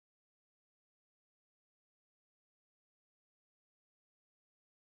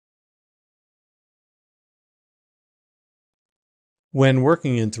When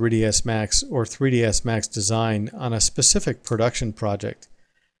working in 3ds Max or 3ds Max Design on a specific production project,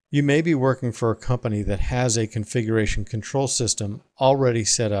 you may be working for a company that has a configuration control system already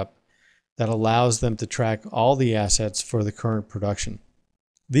set up that allows them to track all the assets for the current production.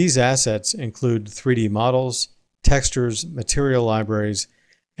 These assets include 3D models, textures, material libraries,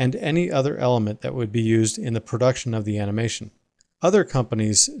 and any other element that would be used in the production of the animation. Other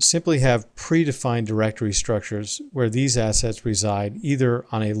companies simply have predefined directory structures where these assets reside either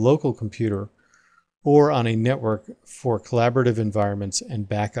on a local computer or on a network for collaborative environments and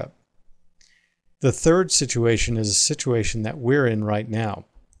backup. The third situation is a situation that we're in right now.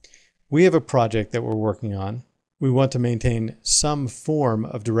 We have a project that we're working on. We want to maintain some form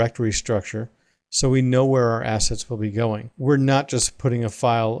of directory structure so we know where our assets will be going. We're not just putting a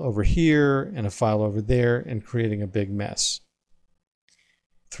file over here and a file over there and creating a big mess.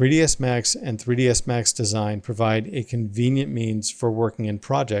 3ds Max and 3ds Max Design provide a convenient means for working in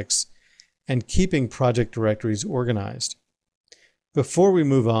projects and keeping project directories organized. Before we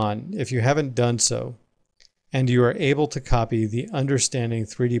move on, if you haven't done so, and you are able to copy the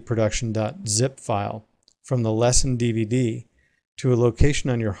understanding3dproduction.zip file from the lesson DVD to a location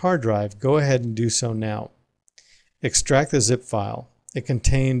on your hard drive, go ahead and do so now. Extract the zip file. It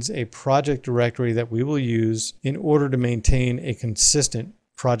contains a project directory that we will use in order to maintain a consistent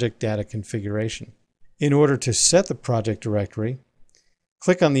project data configuration. In order to set the project directory,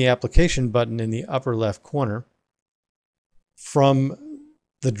 click on the application button in the upper left corner. From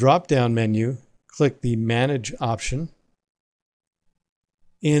the drop-down menu, click the Manage option.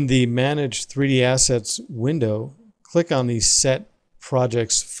 In the Manage 3D Assets window, click on the Set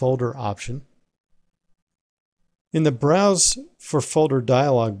Projects Folder option. In the Browse for Folder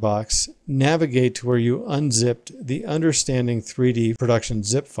dialog box, navigate to where you unzipped the Understanding 3D Production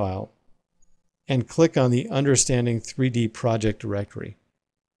zip file and click on the Understanding 3D Project directory.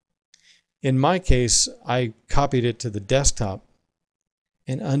 In my case, I copied it to the desktop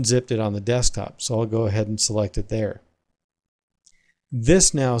and unzipped it on the desktop, so I'll go ahead and select it there.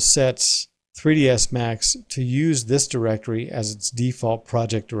 This now sets 3ds Max to use this directory as its default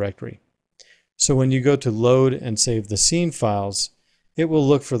project directory. So when you go to load and save the scene files, it will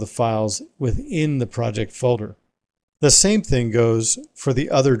look for the files within the project folder. The same thing goes for the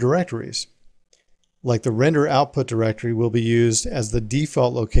other directories. Like the render output directory will be used as the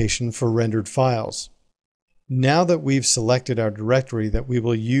default location for rendered files. Now that we've selected our directory that we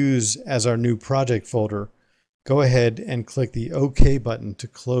will use as our new project folder, go ahead and click the OK button to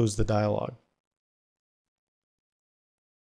close the dialog.